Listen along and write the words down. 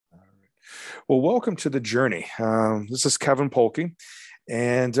Well, welcome to the journey. This is Kevin Polke,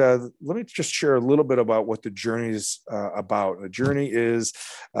 and let me just share a little bit about what the journey is about. The journey is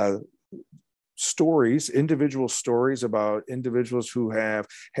uh, stories, individual stories about individuals who have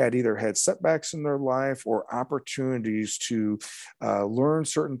had setbacks in their life or opportunities to learn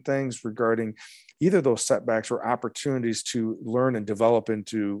certain things regarding either those setbacks or opportunities to learn and develop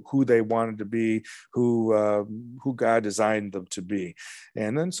into who they wanted to be, who God designed them to be.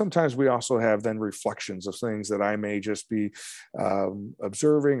 And then sometimes we also have then reflections of things that I may just be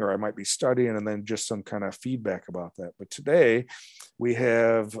observing or I might be studying, and then just some kind of feedback about that. But today we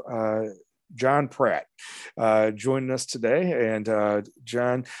have John Pratt joining us today. And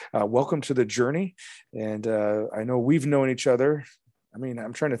John, welcome to the journey. And I know we've known each other. I mean,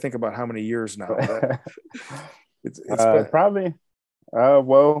 I'm trying to think about how many years now. It's been Probably,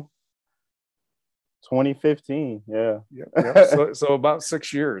 well, 2015. Yeah. Yep. So about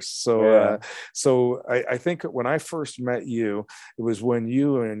 6 years. Yeah. So I think when I first met you, it was when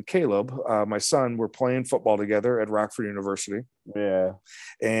you and Caleb, my son, were playing football together at Rockford University. Yeah.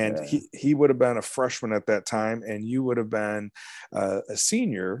 And Yeah. he would have been a freshman at that time, and you would have been a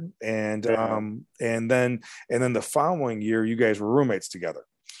senior, Yeah. and then the following year you guys were roommates together.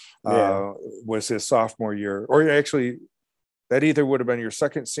 Yeah. Was his sophomore year, or actually that either would have been your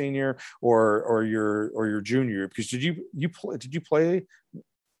second senior or your junior year, because did you play,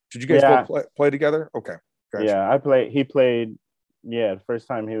 did you guys both Yeah. play together? Okay, gotcha. Yeah. He played. Yeah. The first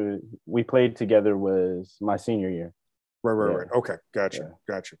time we played together was my senior year. Right. Yeah. Okay, gotcha,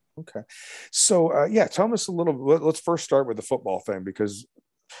 Yeah. gotcha. Okay, so yeah, tell us a little. Let's first start with the football thing, because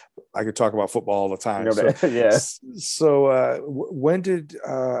I could talk about football all the time. So,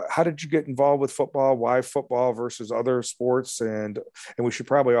 Yeah. how did you get involved with football? Why football versus other sports? And we should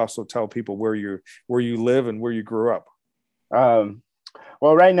probably also tell people where you live and where you grew up. Um,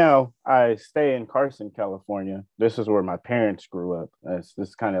 well, right now I stay in Carson, California. This is where my parents grew up.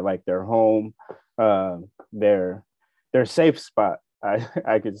 This kind of like their home, uh, their their safe spot,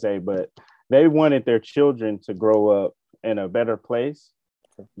 I could say. But they wanted their children to grow up in a better place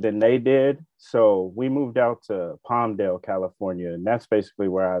than they did. So we moved out to Palmdale, California, and that's basically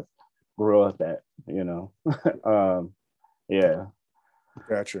where I grew up at. You know, yeah.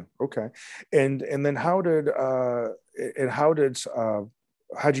 Gotcha. Okay, and then how'd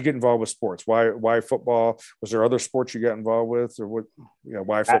you get involved with sports? Why football? Was there other sports you got involved with, or what? Yeah,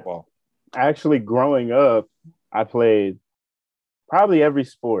 why I, football? Actually, growing up, I played probably every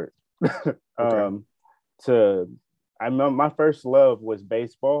sport. Okay. um, to I remember my first love was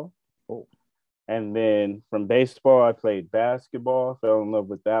baseball, Oh, and then from baseball I played basketball. Fell in love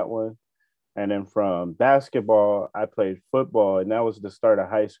with that one, and then from basketball I played football, and that was the start of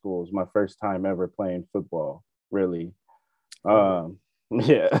high school. It was my first time ever playing football, really. oh,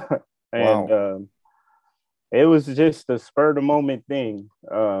 Yeah, and wow. it was just a spur of the moment thing.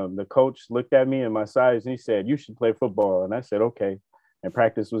 The coach looked at me and my size, and he said, "You should play football." And I said, "Okay." And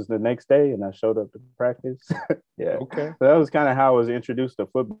practice was the next day, and I showed up to practice. Yeah, Okay. so that was kind of how I was introduced to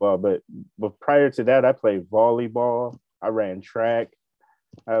football. But prior to that, I played volleyball. I ran track.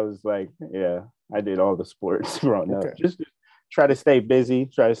 I was like, yeah, I did all the sports growing up. Okay. Just to try to stay busy,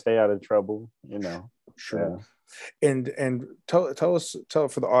 try to stay out of trouble. Sure. Yeah. And tell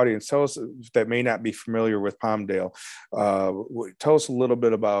for the audience, tell us that may not be familiar with Palmdale. Tell us a little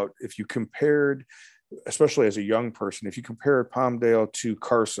bit about, if you compared, especially as a young person, if you compared Palmdale to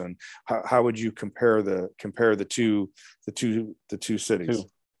Carson, how would you compare the two cities?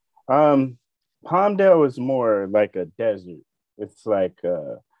 Too. Um, Palmdale is more like a desert. It's like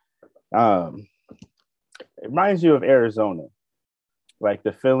um, it reminds you of Arizona. Like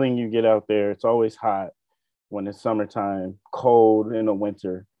the feeling you get out there, it's always hot when it's summertime, cold in the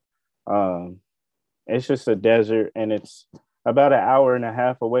winter. Um, it's just a desert, and it's about an hour and a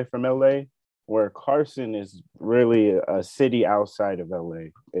half away from LA, where Carson is really a city outside of LA.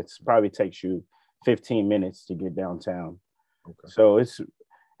 It's probably takes you 15 minutes to get downtown. Okay. So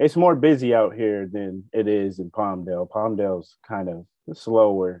it's more busy out here than it is in Palmdale. Palmdale's kind of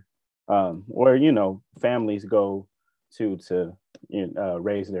slower, where families go to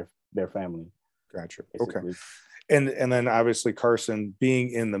raise their family Gotcha. Okay. basically. And then obviously Carson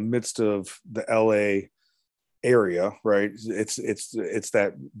being in the midst of the LA area, right? It's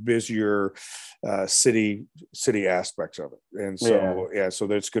that busier city aspects of it, and Yeah, so yeah, so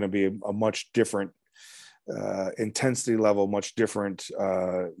there's going to be a much different intensity level, much different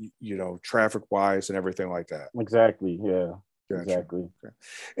traffic wise and everything like that. exactly. Yeah, Gotcha. exactly. Okay.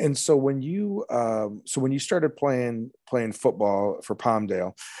 And so when you started playing football for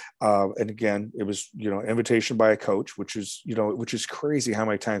Palmdale, and again, it was, invitation by a coach, which is crazy how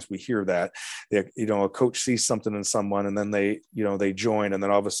many times we hear that. A coach sees something in someone, and then they join, and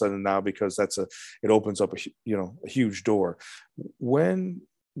then all of a sudden now, because it opens up a huge door. When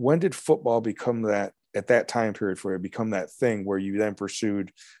did football become that, at that time period, for it become that thing where you then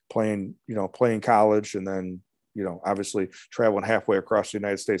pursued playing college, and then obviously traveling halfway across the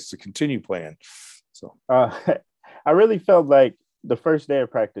United States to continue playing. So, I really felt like the first day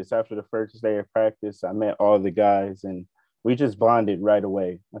of practice, after the first day of practice, I met all the guys and we just bonded right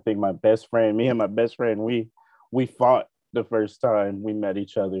away. I think me and my best friend, we fought the first time we met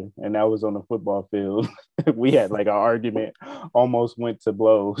each other, and that was on the football field. We had like an argument, almost went to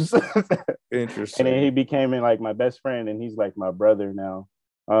blows. And then he interesting. became like my best friend, and he's like my brother now.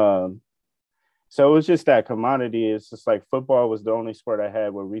 Um, So it was just that commodity. It's just like football was the only sport I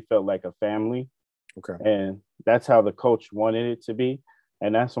had where we felt like a family. Okay. And that's how the coach wanted it to be.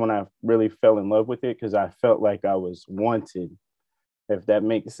 And that's when I really fell in love with it, because I felt like I was wanted, if that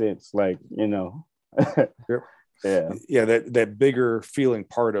makes sense. Like, Yep. yeah, Yeah, that bigger feeling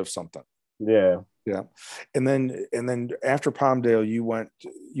part of something. yeah, Yeah. And then after Palmdale, you went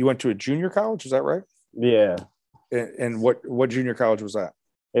to a junior college, is that right? yeah. And what junior college was that?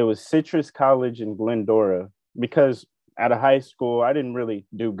 It was Citrus College in Glendora, because out of high school, I didn't really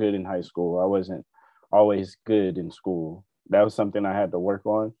do good in high school. I wasn't always good in school. That was something I had to work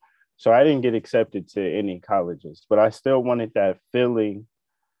on. So I didn't get accepted to any colleges, but I still wanted that feeling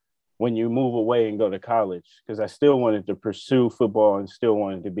when you move away and go to college, because I still wanted to pursue football and still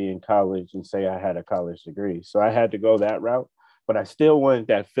wanted to be in college and say I had a college degree. So I had to go that route, but I still wanted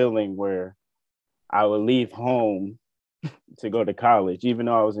that feeling where I would leave home to go to college, even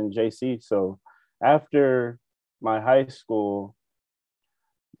though I was in JC. So after my high school,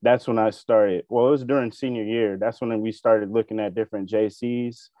 that's when I started. Well, it was during senior year. That's when we started looking at different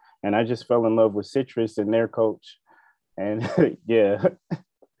JCs. And I just fell in love with Citrus and their coach. And yeah,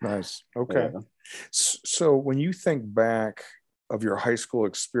 Nice. Okay. yeah. So when you think back of your high school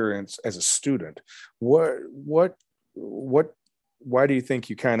experience as a student, what why do you think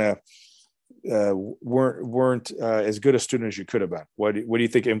you kind of weren't as good a student as you could have been? What do you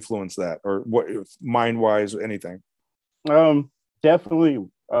think influenced that, or what, mind wise, anything? Um, Definitely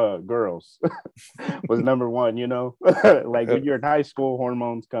girls was number one, like Uh, when you're in high school,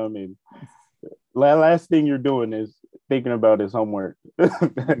 hormones come in. Last thing you're doing is thinking about his homework,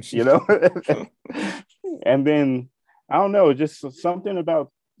 you know? And then I don't know, just something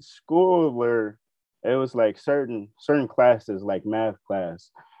about school where it was like certain classes, like math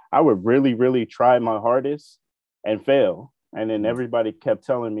class, I would really, really try my hardest and fail. And then everybody kept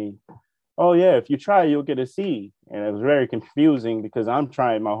telling me, oh yeah, if you try, you'll get a C. And it was very confusing because I'm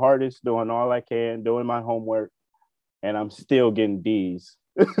trying my hardest, doing all I can, doing my homework, and I'm still getting D's.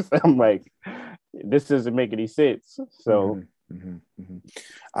 So I'm like, this doesn't make any sense. So Mhm, mhm,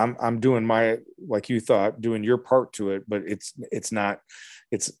 mhm. I'm doing my, like you thought, doing your part to it, but it's not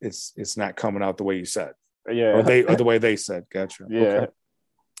coming out the way you said, or yeah, the way they said. Gotcha. Okay. yeah.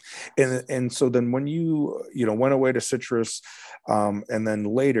 And so then when you went away to Citrus, and then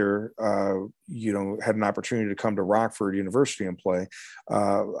later had an opportunity to come to Rockford University and play,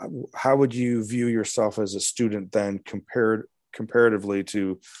 uh, how would you view yourself as a student then, comparatively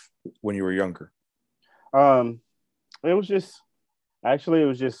to when you were younger? Um, it was just Actually, it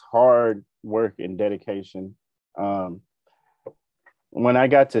was just hard work and dedication. Um, when I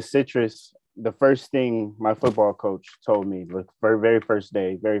got to Citrus, the first thing my football coach told me, the very first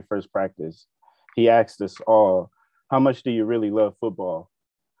day, very first practice, he asked us all, how much do you really love football?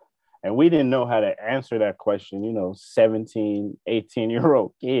 And we didn't know how to answer that question, 17,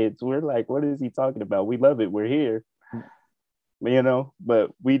 18-year-old kids. We're like, what is he talking about? We love it. We're here,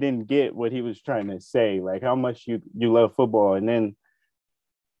 but we didn't get what he was trying to say, like how much you love football. And then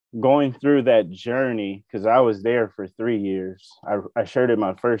going through that journey, because I was there for 3 years. I shirted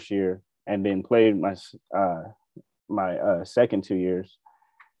my first year and then played my second 2 years.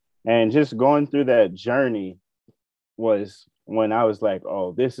 And just going through that journey was when I was like,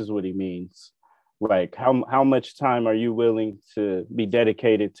 oh, this is what he means. Like, how much time are you willing to be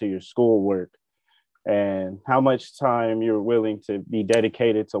dedicated to your schoolwork? And how much time you're willing to be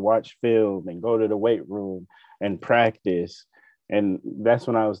dedicated to watch film and go to the weight room and practice. And that's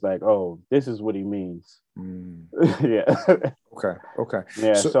when I was like, oh, this is what he means. Mm, Yeah. okay. Okay.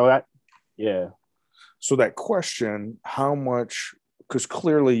 Yeah. So Yeah. so that question, how much, because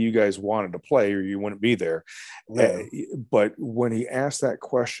clearly you guys wanted to play or you wouldn't be there. Uh, Yeah. but when he asked that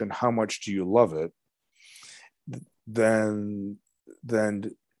question, how much do you love it? then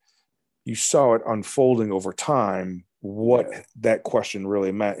you saw it unfolding over time what that question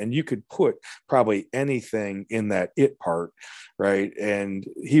really meant. And you could put probably anything in that it part, right? And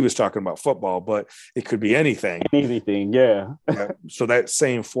he was talking about football, but it could be anything. Anything, yeah. Yeah. So that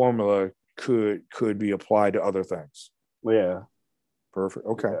same formula could be applied to other things. Yeah. Perfect.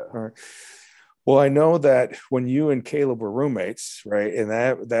 Okay. Yeah. All right. Well, I know that when you and Caleb were roommates, right? And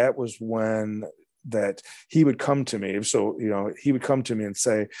that was when that he would come to me. So, he would come to me and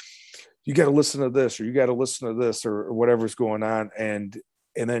say, you got to listen to this, or you got to listen to this, or whatever's going on. And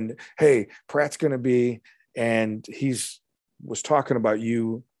then, hey, Pratt's going to be, and was talking about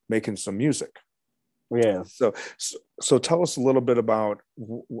you making some music. Yeah. So tell us a little bit about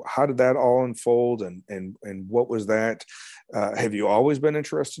how did that all unfold, and what was that? Have you always been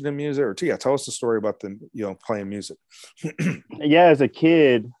interested in music, or tell us the story about the playing music? Yeah, as a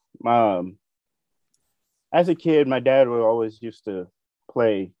kid, my dad would always used to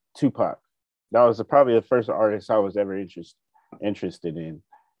play Tupac. That was probably the first artist I was ever interested in,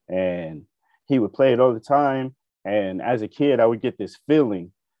 and he would play it all the time. And as a kid, I would get this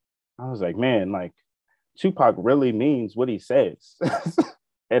feeling. I was like, man, like Tupac really means what he says.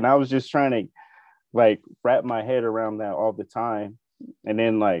 And I was just trying to like wrap my head around that all the time. And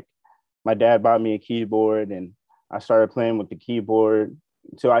then like my dad bought me a keyboard, and I started playing with the keyboard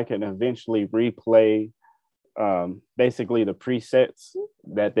until I can eventually replay basically the presets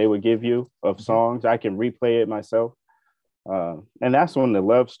that they would give you of songs. I can replay it myself. And that's when the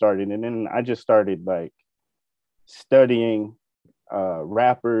love started. And then I just started like studying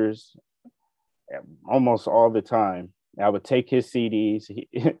rappers almost all the time. I would take his CDs.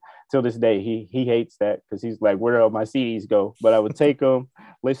 Till this day, he hates that because he's like, where do all my CDs go? But I would take them,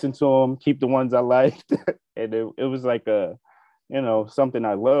 listen to them, keep the ones I liked. And it was like something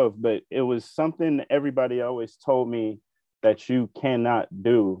I love, but it was something everybody always told me that you cannot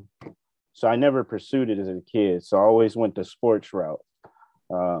do. So I never pursued it as a kid. So I always went the sports route.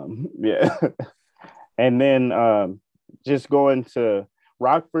 Yeah. And then just going to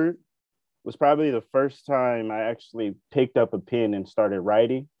Rockford was probably the first time I actually picked up a pen and started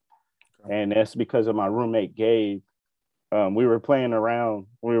writing. And that's because of my roommate, Gabe. We were playing around.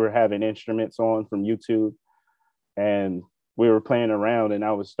 We were having instruments on from YouTube, and we were playing around, and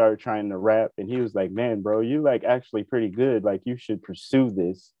I would start trying to rap. And he was like, man, bro, you like actually pretty good. Like you should pursue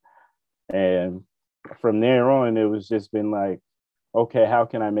this. And from there on, it was just been like, okay, how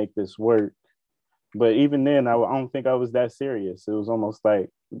can I make this work? But even then, I don't think I was that serious. It was almost like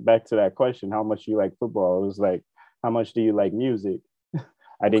back to that question, how much do you like football? It was like, how much do you like music?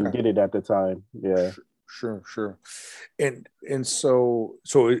 I didn't get it at the time. Yeah. Sure. And so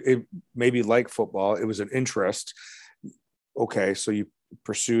it maybe like football, it was an interest. Okay. So you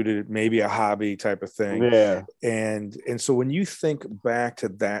pursued it, maybe a hobby type of thing. Yeah. And so when you think back to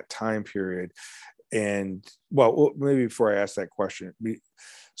that time period, and well, maybe before I ask that question,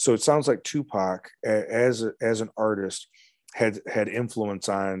 so it sounds like Tupac as an artist had influence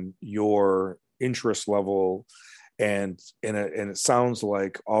on your interest level, and it sounds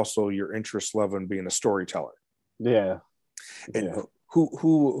like also your interest level in being a storyteller. Yeah. And yeah.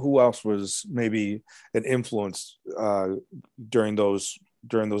 Who else was maybe an influence during those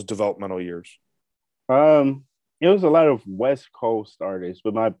developmental years? It was a lot of West Coast artists,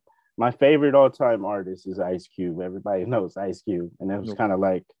 but my favorite all-time artist is Ice Cube. Everybody knows Ice Cube, and it was kind of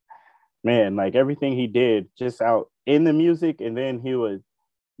like, man, like everything he did just out in the music, and then he would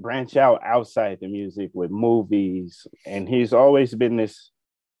branch out outside the music with movies, and he's always been this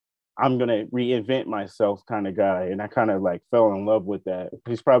I'm gonna reinvent myself kind of guy, and I kind of like fell in love with that.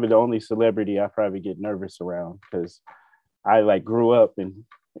 He's probably the only celebrity I probably get nervous around because I like grew up and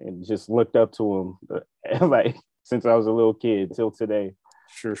just looked up to him like since I was a little kid till today.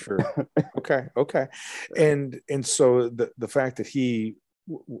 Sure. Okay. And so the fact that he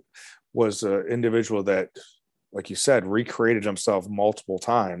was an individual that, like you said, recreated himself multiple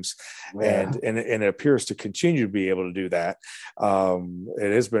times, and it appears to continue to be able to do that.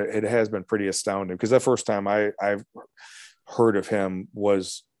 It has been pretty astounding, because the first time I've heard of him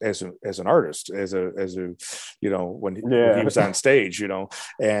was as an artist, as a when he was on stage, and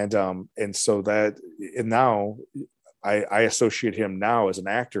so that, and now I associate him now as an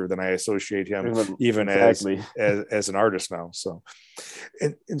actor than I associate him even as an artist now. So,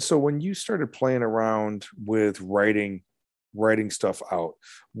 and so when you started playing around with writing stuff out,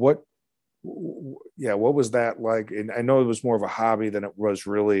 what was that like? And I know it was more of a hobby than it was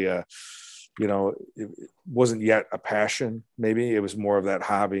really it wasn't yet a passion. Maybe it was more of that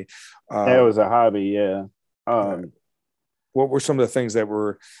hobby. It was a hobby. Yeah. What were some of the things that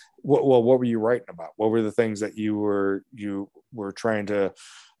were What were you writing about? What were the things that you were trying to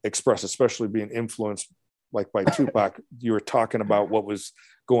express, especially being influenced like by Tupac? You were talking about what was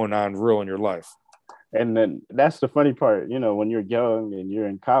going on real in your life. And then that's the funny part, when you're young and you're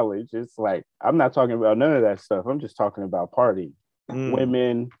in college, it's like I'm not talking about none of that stuff. I'm just talking about party, Mm,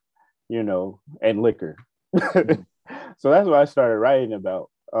 women, and liquor. mm, So that's what I started writing about.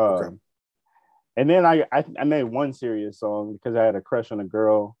 okay. And then I made one serious song because I had a crush on a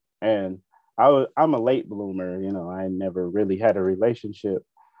girl, and I'm a late bloomer. I never really had a relationship,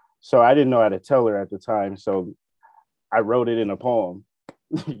 so I didn't know how to tell her at the time. So I wrote it in a poem,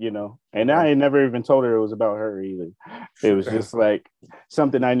 and Okay. I never even told her it was about her either. It was Yeah. just like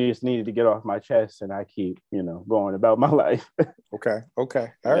something I just needed to get off my chest, and I keep going about my life. Okay. Okay.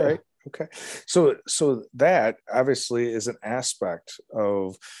 All Yeah, right. Okay. So that obviously is an aspect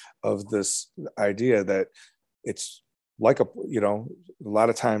of this idea that it's like a lot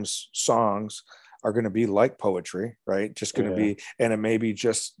of times songs are going to be like poetry, right? Just going to yeah, be, and it may be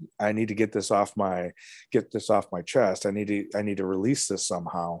just, I need to get this off my chest. I need to release this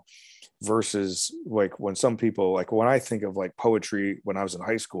somehow, versus like when some people, like when I think of like poetry when I was in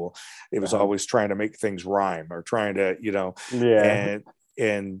high school, it was uh-huh. always trying to make things rhyme or trying to, Yeah,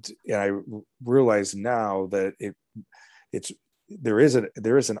 and I realize now that it's there is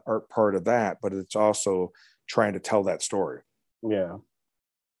an art part of that, but it's also trying to tell that story. yeah,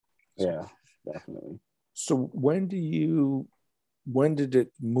 yeah, definitely. So when did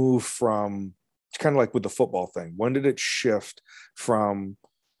it move from, kind of like with the football thing, when did it shift from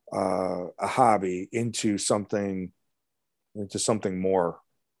a hobby into something more?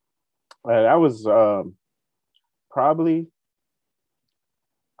 That was probably,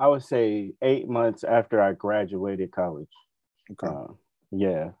 I would say, 8 months after I graduated college. Okay. Uh,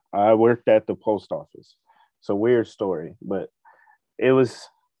 yeah, I worked at the post office. It's a weird story, but it was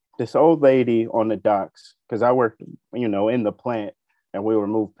this old lady on the docks because I worked, in the plant, and we would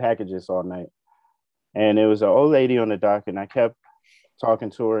move packages all night. And it was an old lady on the dock, and I kept talking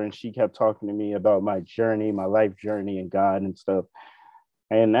to her, and she kept talking to me about my journey, my life journey, and God and stuff.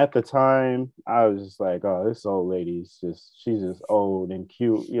 And at the time, I was just like, "Oh, this old lady's she's just old and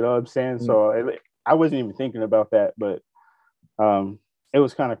cute." You know what I'm saying? Mm, So I wasn't even thinking about that, but um, it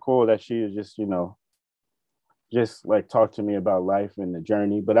was kind of cool that she was just, just like talk to me about life and the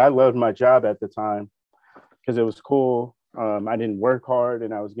journey. But I loved my job at the time because it was cool. I didn't work hard,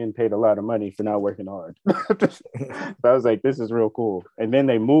 and I was getting paid a lot of money for not working hard. So I was like, this is real cool. And then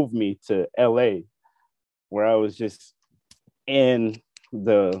they moved me to LA, where I was just in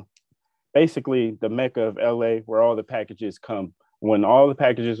the basically the mecca of LA, where all the packages come. When all the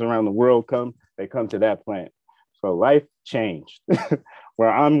packages around the world come, they come to that plant. So life changed, where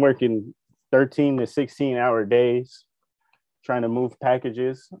I'm working 13 to 16-hour days trying to move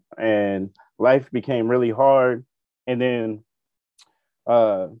packages, and life became really hard. And then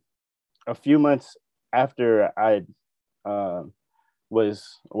uh, a few months after I uh,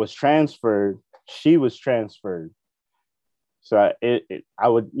 was transferred, she was transferred. So I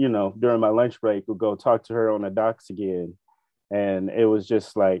would, during my lunch break, would go talk to her on the docks again. And it was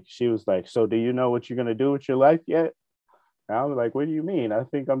just like, she was like, "So do you know what you're going to do with your life yet?" And I was like, "What do you mean? I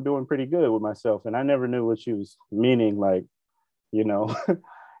think I'm doing pretty good with myself." And I never knew what she was meaning, like, you know,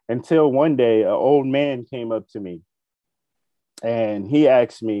 until one day, an old man came up to me and he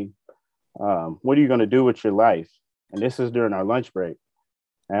asked me, "What are you going to do with your life?" And this is during our lunch break.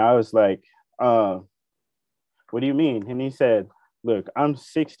 And I was like, uh, "What do you mean?" And he said, "Look, I'm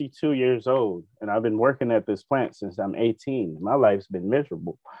 62 years old and I've been working at this plant since I'm 18. My life's been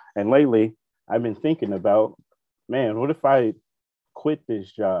miserable. And lately, I've been thinking about, man, what if I quit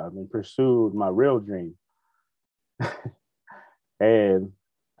this job and pursued my real dream?" And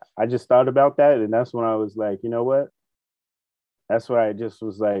I just thought about that. And that's when I was like, you know what? That's why I just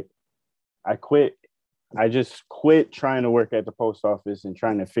was like, I quit. I just quit trying to work at the post office and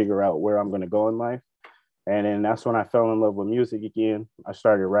trying to figure out where I'm going to go in life. And then that's when I fell in love with music again. I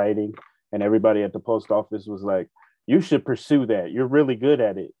started writing, and everybody at the post office was like, "You should pursue that. You're really good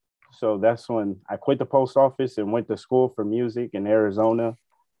at it." So that's when I quit the post office and went to school for music in Arizona.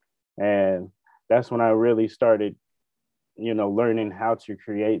 And that's when I really started, learning how to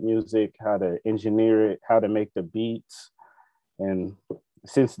create music, how to engineer it, how to make the beats. And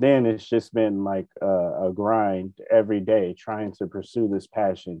since then, it's just been like a grind every day trying to pursue this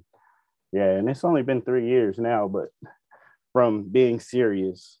passion. Yeah, and it's only been 3 years now, but from being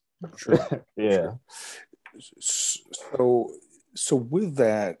serious. Sure. Yeah. Sure. So with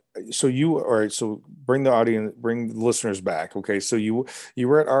that, so you all right, so bring the listeners back. Okay, so you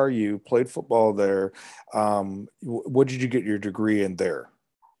were at RU, played football there. What did you get your degree in there?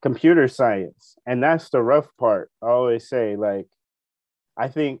 computer science. And that's the rough part. I always say, like, I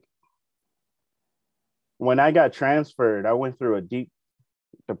think when I got transferred, I went through a deep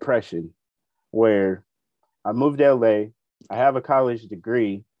depression where I moved to LA. I have a college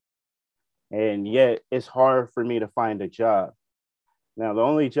degree, and yet it's hard for me to find a job. Now, the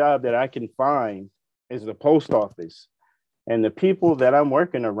only job that I can find is the post office. And the people that I'm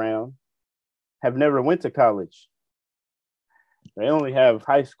working around have never went to college. They only have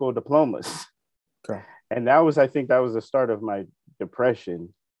high school diplomas. Okay. And that was, I think that was the start of my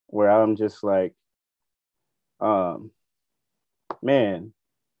depression, where I'm just like, man,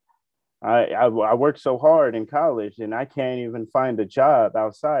 I worked so hard in college and I can't even find a job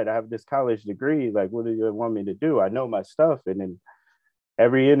outside. I have this college degree. Like, what do you want me to do? I know my stuff. And then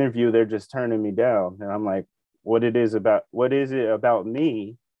every interview, they're just turning me down. And I'm like, what is it about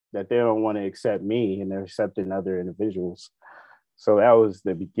me that they don't want to accept me and they're accepting other individuals? So that was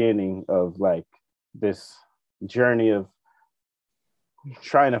the beginning of like this journey of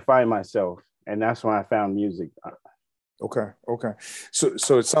trying to find myself. And that's when I found music. Okay.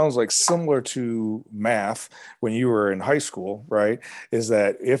 So it sounds like similar to math when you were in high school, right? Is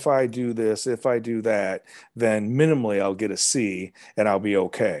that if I do this, if I do that, then minimally I'll get a C and I'll be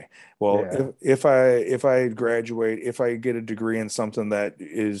okay. Well, Yeah, if I graduate, if I get a degree in something that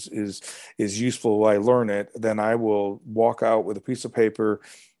is useful, I learn it, then I will walk out with a piece of paper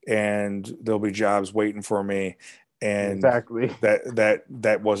and there'll be jobs waiting for me. And exactly.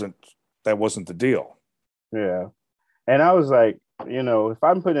 that wasn't the deal. Yeah. And I was like, if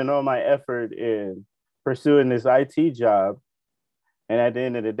I'm putting all my effort in pursuing this IT job, and at the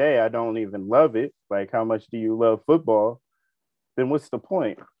end of the day, I don't even love it, like, how much do you love football? Then what's the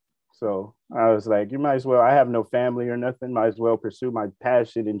point? So I was like, you might as well, I have no family or nothing, might as well pursue my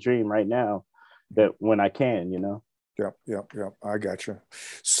passion and dream right now that when I can. Yep. I got you.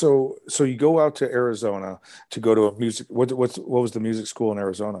 So you go out to Arizona to go to a music. What was the music school in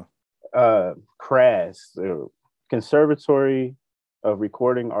Arizona? CRAS, Conservatory of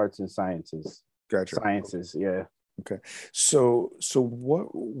Recording Arts and Sciences. Gotcha. Sciences, yeah. Okay. So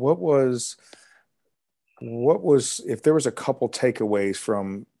what was if there was a couple takeaways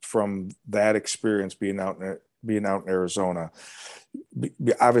from that experience being out in Arizona?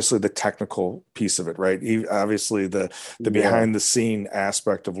 Obviously the technical piece of it, right? Obviously the Yeah. behind the scene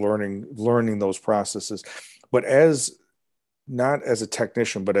aspect of learning those processes, but as not as a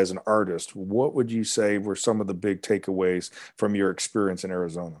technician, but as an artist, what would you say were some of the big takeaways from your experience in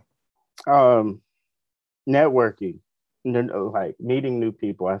Arizona? Um, Networking, like meeting new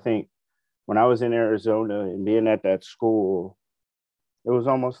people. I think when I was in Arizona and being at that school, it was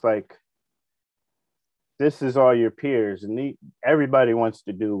almost like this is all your peers, and everybody wants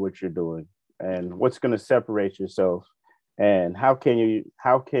to do what you're doing. And what's going to separate yourself? And how can you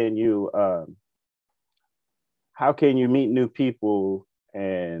meet new people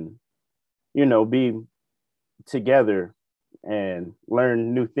and be together and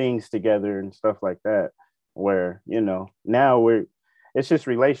learn new things together and stuff like that, where now it's just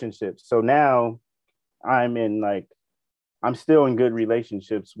relationships. So now i'm in like I'm still in good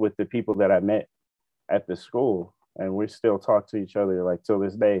relationships with the people that I met at the school, and we still talk to each other like till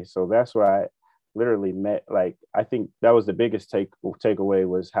this day. So that's why I literally met, like, I think that was the biggest takeaway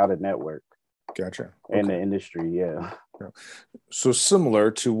was how to network Gotcha. in the Okay. industry. Yeah. Yeah. So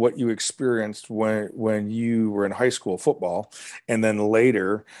similar to what you experienced when you were in high school football, and then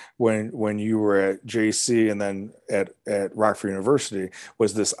later when you were at JC and then at Rockford University,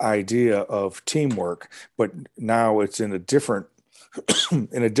 was this idea of teamwork, but now it's in a different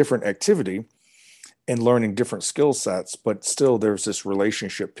in a different activity and learning different skill sets, but still there's this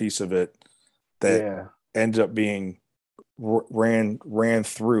relationship piece of it that Yeah. ended up being ran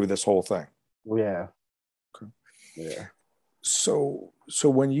through this whole thing. Yeah. Okay. Yeah. So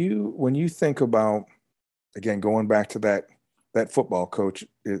when you think about, again, going back to that football coach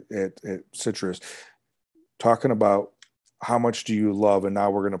at Citrus, talking about how much do you love, and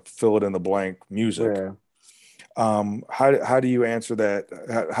now we're going to fill it in the blank, music. Yeah. How do you answer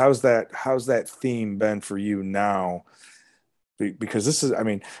that? How's that theme been for you now? Because this is, I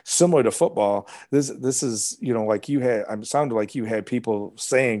mean, similar to football. This is, like you had. It sounded like you had people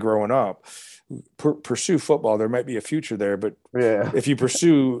saying growing up, pursue football. There might be a future there, but Yeah. if you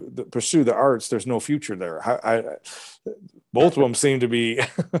pursue the arts, there's no future there. Both of them seem to be.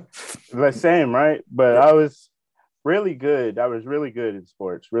 The same, right? But Yeah, I was really good. I was really good in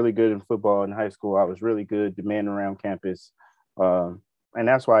sports, really good in football in high school. I was really good the man around campus. And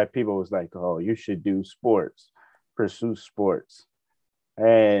that's why people was like, oh, you should do sports, pursue sports.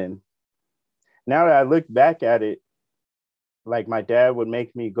 And now that I look back at it, like my dad would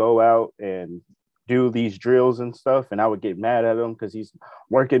make me go out and do these drills and stuff, and I would get mad at him because he's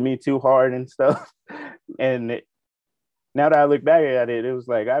working me too hard and stuff. And now that I look back at it, it was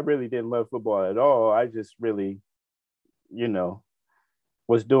like I really didn't love football at all. I just really, you know,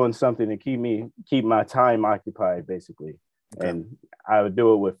 was doing something to keep my time occupied, basically. Okay. And I would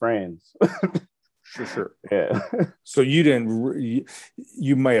do it with friends. Sure. Yeah. So you didn't.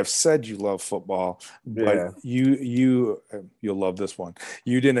 You may have said you love football, but you'll love this one.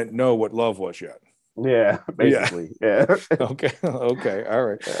 You didn't know what love was yet. Yeah, basically. Yeah. Okay. All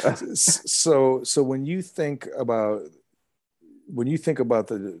right. Yeah. So when you think about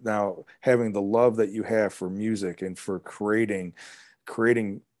the now having the love that you have for music and for creating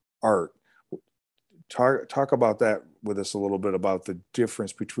art, talk about that with us a little bit, about the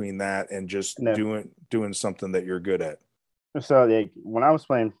difference between that and just doing something that you're good at. So like when I was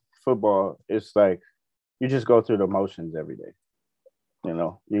playing football, it's like you just go through the motions every day. You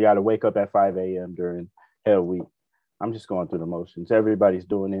know, you got to wake up at 5 a.m. during hell week. I'm just going through the motions. Everybody's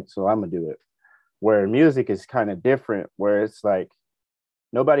doing it, so I'm gonna do it. Where music is kind of different, where it's like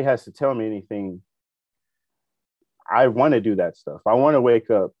nobody has to tell me anything. I want to do that stuff. I want to wake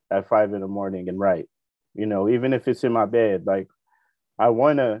up at 5 in the morning and write, you know, even if it's in my bed. Like I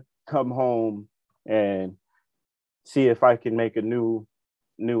want to come home and see if I can make a new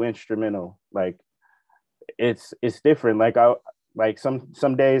instrumental. Like it's different. Like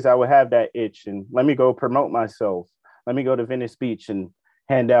some days I would have that itch and let me go promote myself. Let me go to Venice Beach and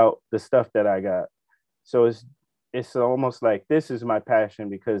hand out the stuff that I got. So it's almost like this is my passion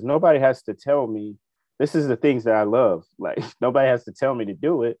because nobody has to tell me this is the things that I love. Like nobody has to tell me to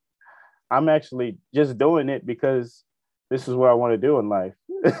do it. I'm actually just doing it because this is what I want to do in life.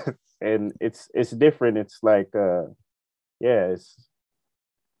 And it's different. It's like it's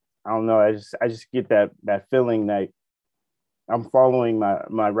I don't know. I just get that feeling like I'm following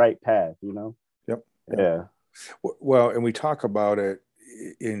my right path, you know? Yep. Yeah. Well, and we talk about it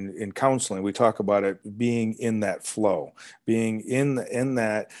in counseling. We talk about it being in that flow, being in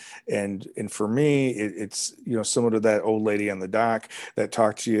that, and for me, it's similar to that old lady on the dock that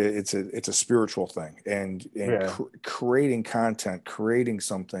talked to you. It's a spiritual thing, and creating content, creating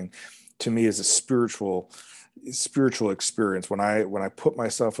something, to me is a spiritual experience. When I put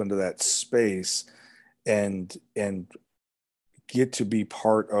myself into that space and get to be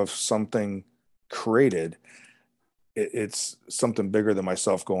part of something created, it's something bigger than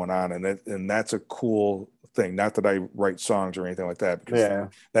myself going on, and that's a cool thing. Not that I write songs or anything like that, because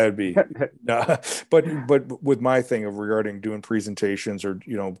that would be but with my thing of regarding doing presentations or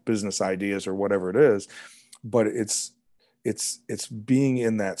business ideas or whatever it is, but it's being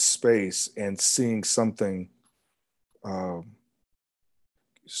in that space and seeing something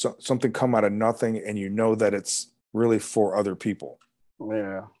something come out of nothing, and that it's really for other people.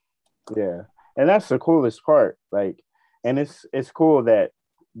 Yeah. And that's the coolest part. Like, and it's cool that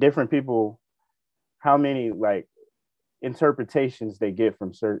different people, how many like interpretations they get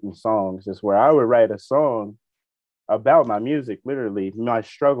from certain songs. Is where I would write a song about my music, literally my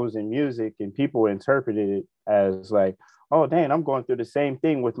struggles in music, and people interpreted it as like, oh dang, I'm going through the same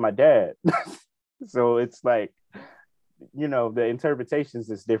thing with my dad. So it's like, the interpretations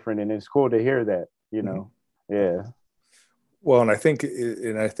is different, and it's cool to hear that, Yeah. Well, and I think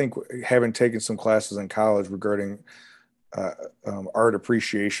having taken some classes in college regarding art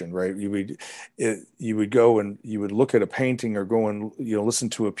appreciation, right? You would go and you would look at a painting or go and listen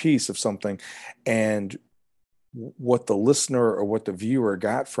to a piece of something, and what the listener or what the viewer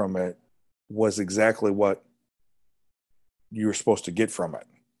got from it was exactly what you were supposed to get from it.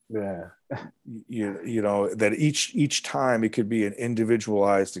 Yeah. That each time it could be an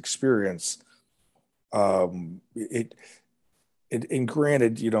individualized experience. And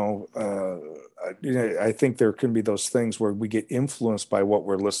granted, I think there can be those things where we get influenced by what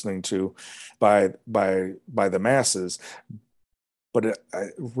we're listening to, by the masses. But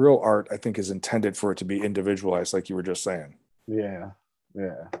real art, I think, is intended for it to be individualized, like you were just saying. Yeah.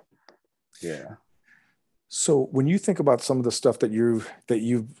 So when you think about some of the stuff that you've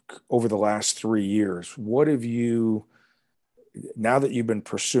over the last 3 years, what have you, now that you've been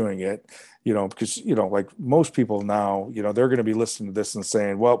pursuing it, because, like most people now, they're going to be listening to this and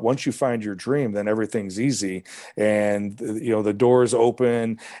saying, well, once you find your dream, then everything's easy. And, the doors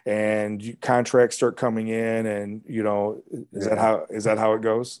open and contracts start coming in, and, is that how it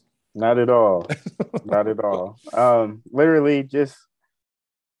goes? Not at all. Not at all. Literally just,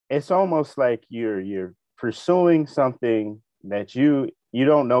 it's almost like you're pursuing something that you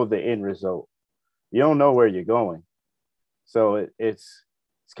don't know the end result. You don't know where you're going. So it's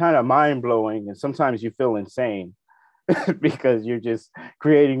kind of mind blowing, and sometimes you feel insane. because you're just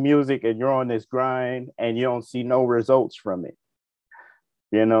creating music and you're on this grind and you don't see no results from it,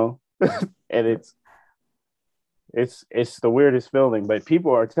 you know? And it's the weirdest feeling, but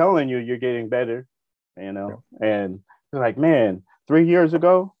people are telling you you're getting better, you know, and they're like, man, 3 years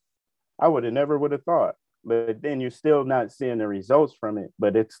ago, I would have thought, but then you're still not seeing the results from it.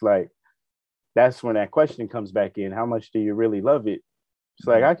 But it's like, that's when that question comes back in. How much do you really love it? It's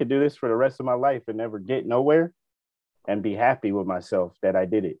like, I could do this for the rest of my life and never get nowhere and be happy with myself that I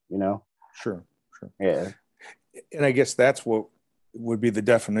did it, you know? Sure. Yeah. And I guess that's what would be the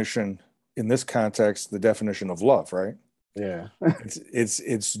definition in this context, the definition of love, right? Yeah.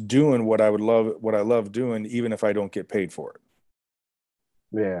 It's doing what I love doing, even if I don't get paid for it.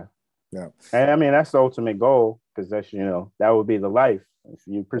 Yeah. Yeah. And I mean, that's the ultimate goal, because that's, you know, that would be the life. If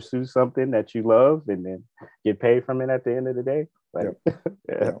you pursue something that you love and then get paid from it at the end of the day. Like,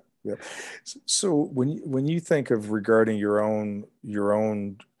 yeah. Yeah. So when you think of regarding your own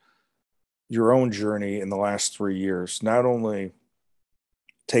journey in the last 3 years, not only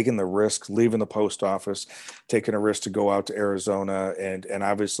taking the risk, leaving the post office, taking a risk to go out to Arizona and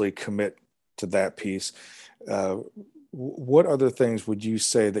obviously commit to that piece. What other things would you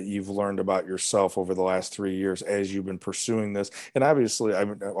say that you've learned about yourself over the last 3 years as you've been pursuing this? And obviously,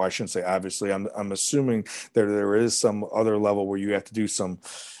 I shouldn't say obviously. I'm assuming that there is some other level where you have to do some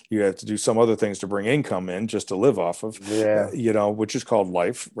other things to bring income in just to live off of, yeah. which is called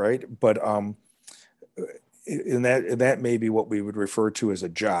life, right? But and that may be what we would refer to as a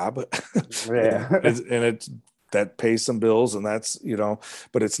job, Yeah. and it's that pays some bills, and that's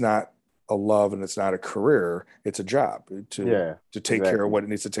but it's not a love and it's not a career. It's a job to take care of what it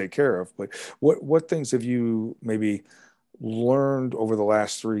needs to take care of. But what things have you maybe learned over the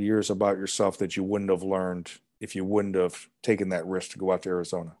last 3 years about yourself that you wouldn't have learned if you wouldn't have taken that risk to go out to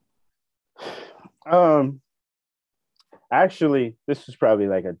Arizona? Actually, this is probably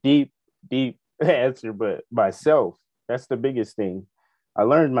like a deep answer, but myself, that's the biggest thing. I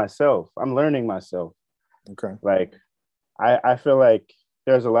learned myself. I'm learning myself. Okay. Like, I feel like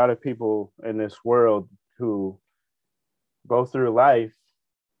there's a lot of people in this world who go through life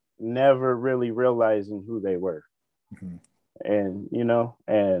never really realizing who they were. Mm-hmm. And, you know,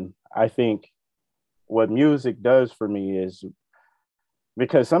 and I think what music does for me is,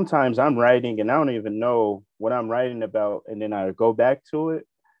 because sometimes I'm writing and I don't even know what I'm writing about. And then I go back to it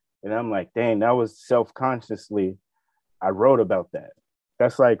and I'm like, dang, that was self-consciously, I wrote about that.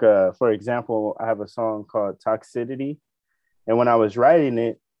 That's like, for example, I have a song called Toxicity. And when I was writing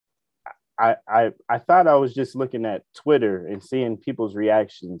it, I thought I was just looking at Twitter and seeing people's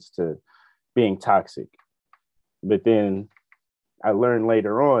reactions to being toxic. But then I learned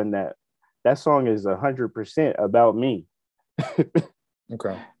later on that that song is 100% about me.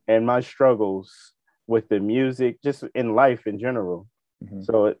 Okay. And my struggles with the music, just in life in general. Mm-hmm.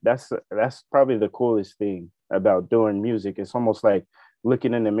 So that's probably the coolest thing about doing music. It's almost like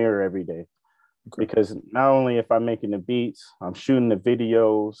looking in the mirror every day. Okay. Because not only if I'm making the beats, I'm shooting the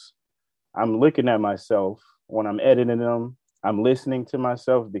videos, I'm looking at myself when I'm editing them. I'm listening to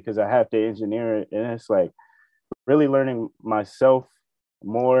myself because I have to engineer it. And it's like really learning myself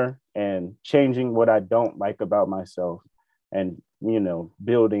more and changing what I don't like about myself and, you know,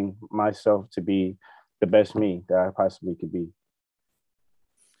 building myself to be the best me that I possibly could be.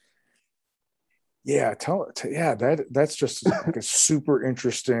 Yeah, that's just like a super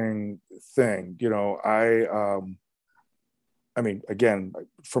interesting thing. I mean, again,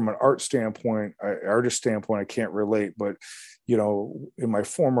 from an artist standpoint, I can't relate, but in my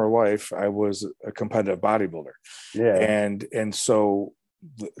former life, I was a competitive bodybuilder. Yeah. And so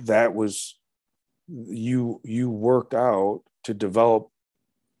that was, you worked out to develop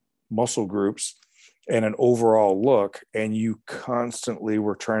muscle groups and an overall look, and you constantly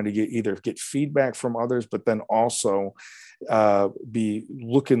were trying to get feedback from others, but then also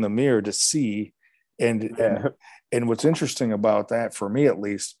look in the mirror to see. And what's interesting about that, for me at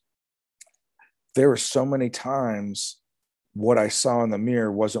least, there were so many times what I saw in the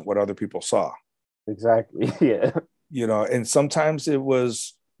mirror wasn't what other people saw. Exactly. Yeah. And sometimes it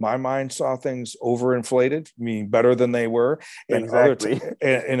was my mind saw things overinflated, meaning better than they were. And exactly.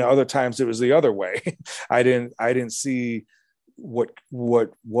 Other times it was the other way. I didn't see what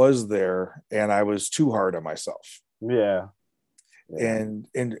was there, and I was too hard on myself. Yeah. And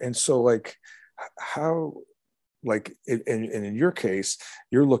so, like, how, like, in your case,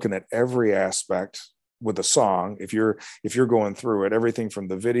 you're looking at every aspect with a song. If you're going through it, everything from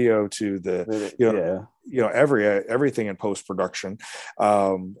the video to the everything in post-production.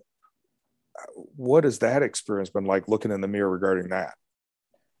 What has that experience been like, looking in the mirror regarding that?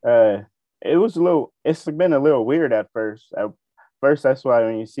 it was a little, it's been a little weird at first. At first, that's why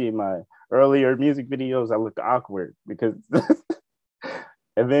when you see my earlier music videos, I look awkward because,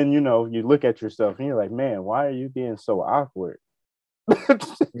 and then, you know, you look at yourself and you're like, man, why are you being so awkward? So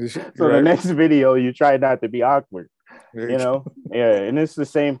the Right. next video, you try not to be awkward, you Right. know? Yeah. And it's the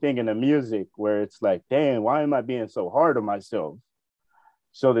same thing in the music where it's like, damn, why am I being so hard on myself?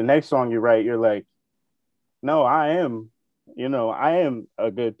 So the next song you write, you're like, no, I am, you know, I am a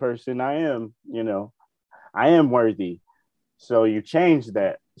good person. I am, you know, I am worthy. So you change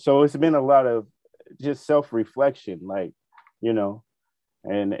that. So it's been a lot of just self-reflection, like, you know,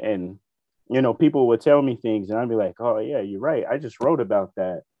 and you know, people would tell me things and I'd be like, oh yeah, you're right. I just wrote about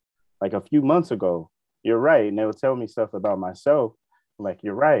that like a few months ago. You're right. And they would tell me stuff about myself. Like,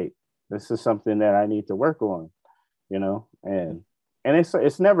 you're right. This is something that I need to work on, you know, and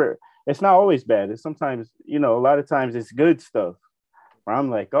it's never, it's not always bad. It's sometimes, you know, a lot of times it's good stuff where I'm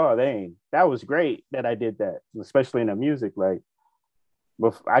like, oh dang, that was great that I did that, especially in the music. Like,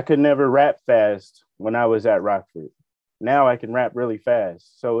 but I could never rap fast when I was at Rockford. Now I can rap really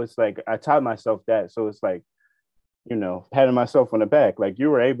fast. So it's like I taught myself that. So it's like, you know, patting myself on the back. Like, you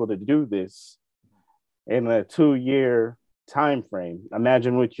were able to do this in a 2 year time frame.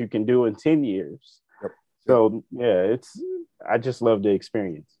 Imagine what you can do in 10 years. Yep. Yep. So yeah, it's, I just love the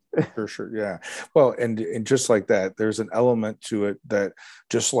experience. For sure. Yeah. Well, and just like that, there's an element to it that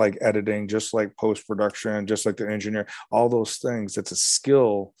just like editing, just like post-production, just like the engineer, all those things, it's a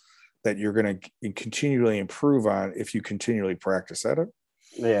skill that you're going to continually improve on if you continually practice at it.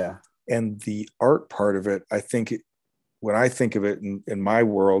 Yeah. And the art part of it, I think when I think of it in my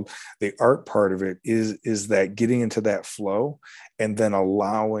world, the art part of it is that getting into that flow and then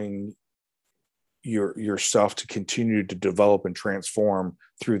allowing yourself to continue to develop and transform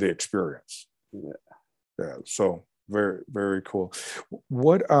through the experience. Yeah. Yeah. So very, very cool.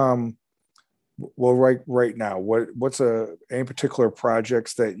 What well, right now, what's any particular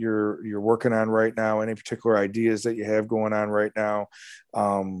projects that you're working on right now? Any particular ideas that you have going on right now?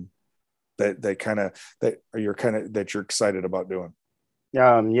 That kind of that you're excited about doing?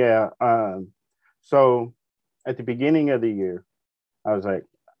 Yeah. So at the beginning of the year, I was like,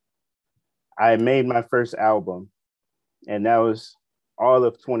 I made my first album, and that was all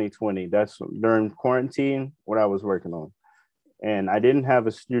of 2020. That's during quarantine what I was working on. And I didn't have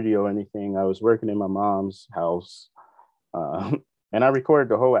a studio or anything. I was working in my mom's house. And I recorded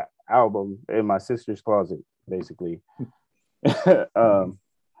the whole album in my sister's closet, basically. um,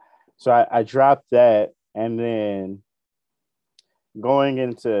 so I dropped that. And then going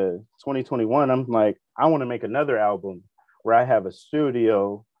into 2021, I'm like, I want to make another album where I have a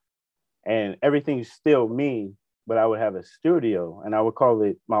studio and everything's still me, but I would have a studio and I would call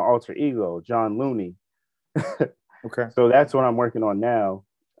it my alter ego, John Looney. Okay. So that's what I'm working on now.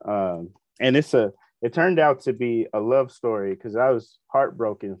 And it turned out to be a love story because I was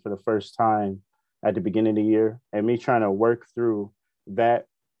heartbroken for the first time at the beginning of the year. And me trying to work through that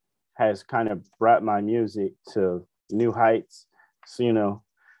has kind of brought my music to new heights. So, you know,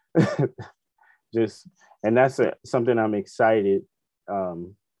 just, and that's something I'm excited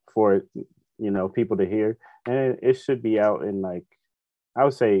for, you know, people to hear. And it should be out in like, I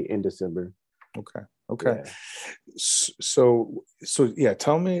would say in December. Okay. Okay. Yeah. So yeah,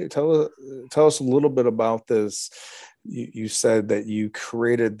 tell us a little bit about this. You said that you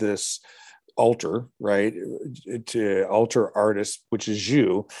created this altar, right? To altar artist, which is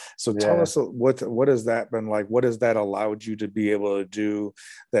you. So tell Yeah. us what has that been like? What has that allowed you to be able to do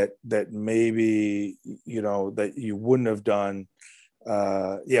that maybe, you know, that you wouldn't have done?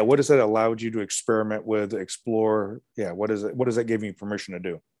 Yeah, what has that allowed you to experiment with, explore? Yeah, what does that give you permission to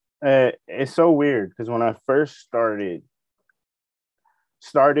do? It's so weird because when I first started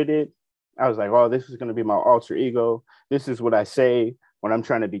it, I was like, oh, this is going to be my alter ego. This is what I say when I'm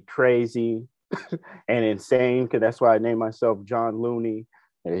trying to be crazy and insane, because that's why I named myself John Looney.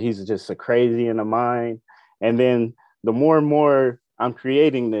 He's just a crazy in the mind. And then the more and more I'm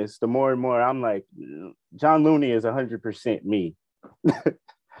creating this, the more and more I'm like, John Looney is 100% me.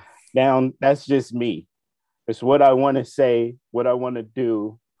 Now, that's just me. It's what I want to say, what I want to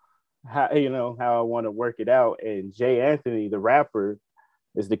do, how, you know, how I want to work it out. And Jay Anthony, the rapper,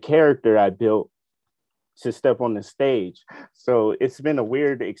 is the character I built to step on the stage. So it's been a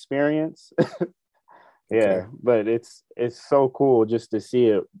weird experience. Okay. Yeah, but it's so cool just to see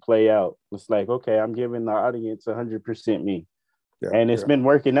it play out. It's like, okay, I'm giving the audience 100% me. Yeah. And it's Yeah. been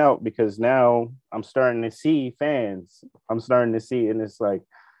working out because now I'm starting to see fans. I'm starting to see, and it's like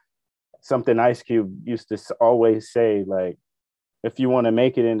something Ice Cube used to always say, like, if you want to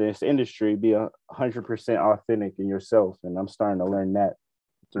make it in this industry, be 100% authentic in yourself. And I'm starting to learn that.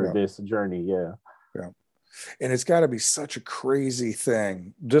 through Yeah. this journey. Yeah. Yeah. And it's got to be such a crazy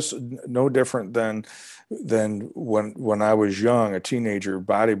thing, just no different than when I was young, a teenager,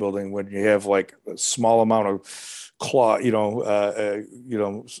 bodybuilding, when you have like a small amount of cloth,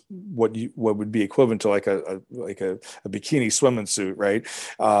 what would be equivalent to like a bikini swimming suit, right?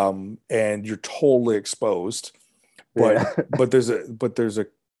 And you're totally exposed, but Yeah. but there's a but there's a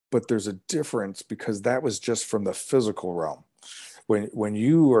but there's a difference, because that was just from the physical realm. When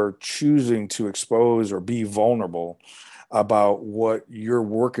you are choosing to expose or be vulnerable about what you're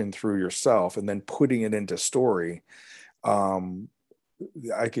working through yourself and then putting it into story, um,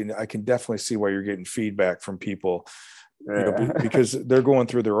 I can definitely see why you're getting feedback from people, Yeah. because they're going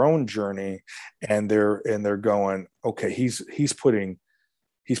through their own journey, and they're going, okay, he's putting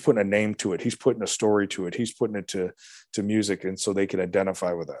a name to it, he's putting a story to it, he's putting it to music, and so they can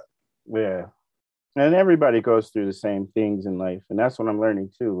identify with that. Yeah. And everybody goes through the same things in life. And that's what I'm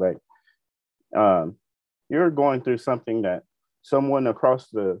learning too. Like, um, you're going through something that someone across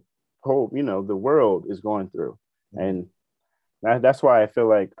the whole, the world is going through. And that's why I feel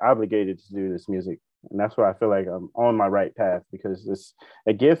like obligated to do this music. And that's why I feel like I'm on my right path, because it's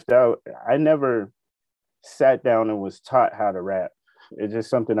a gift out. I never sat down and was taught how to rap. It's just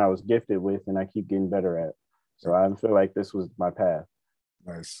something I was gifted with and I keep getting better at. So I feel like this was my path.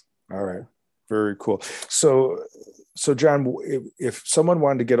 Nice. All right. Very cool. So John, if someone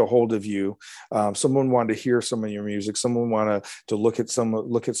wanted to get a hold of you, someone wanted to hear some of your music, someone wanted to look at some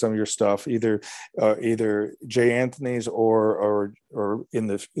of your stuff, either Jay Anthony's or in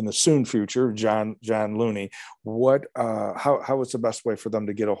the soon future, John Looney, how is the best way for them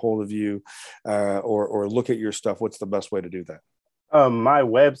to get a hold of you, or look at your stuff? What's the best way to do that? My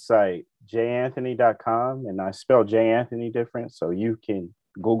website, jayanthony.com, and I spell Jay Anthony different, so you can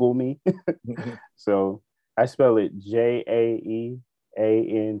Google me. So I spell it JAEANTHONIE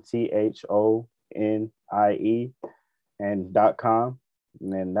and .com.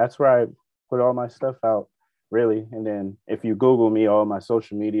 And then that's where I put all my stuff out, really. And then if you Google me, all my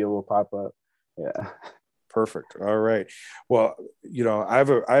social media will pop up. Yeah. Perfect. All right. Well,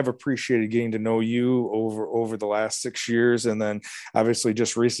 I've appreciated getting to know you over the last 6 years, and then obviously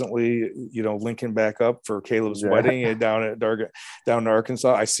just recently, linking back up for Caleb's wedding and down to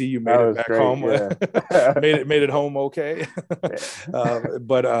Arkansas. I see you made it back great, home. Yeah. made it home okay.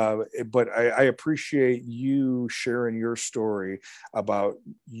 But I appreciate you sharing your story about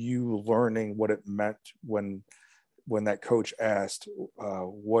you learning what it meant when that coach asked,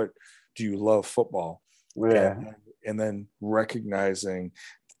 "What do you love football?" Yeah. And then recognizing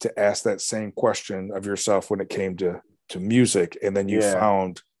to ask that same question of yourself when it came to music, and then you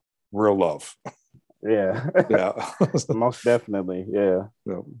found real love. Yeah. Yeah. Most definitely. Yeah.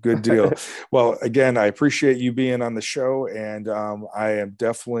 No, good deal. Well, again, I appreciate you being on the show, and I am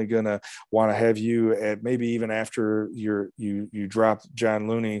definitely gonna want to have you at, maybe even after you drop John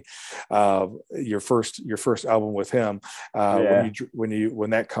Looney, your first album with him. When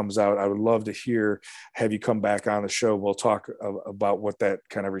that comes out, I would love to have you come back on the show. We'll talk about what that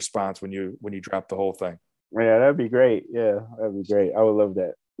kind of response when you drop the whole thing. Yeah, that'd be great. Yeah, that'd be great. I would love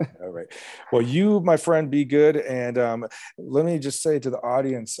that. All right. Well, you, my friend, be good. And let me just say to the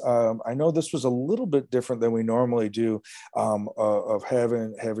audience, I know this was a little bit different than we normally do, of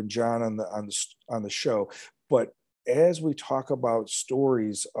having John on the show, but as we talk about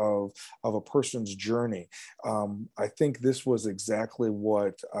stories of a person's journey, I think this was exactly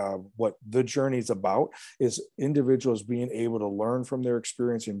what the journey is about: is individuals being able to learn from their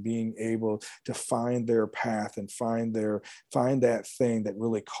experience and being able to find their path and find that thing that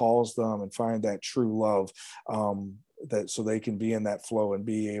really calls them, and find that true love. That so they can be in that flow and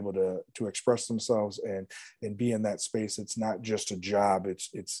be able to express themselves and be in that space. It's not just a job.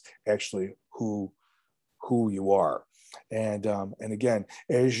 It's actually who you are. And again,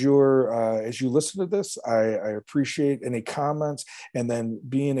 as you listen to this, I appreciate any comments, and then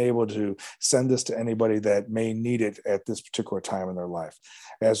being able to send this to anybody that may need it at this particular time in their life.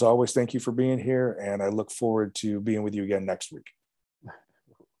 As always, thank you for being here, and I look forward to being with you again next week.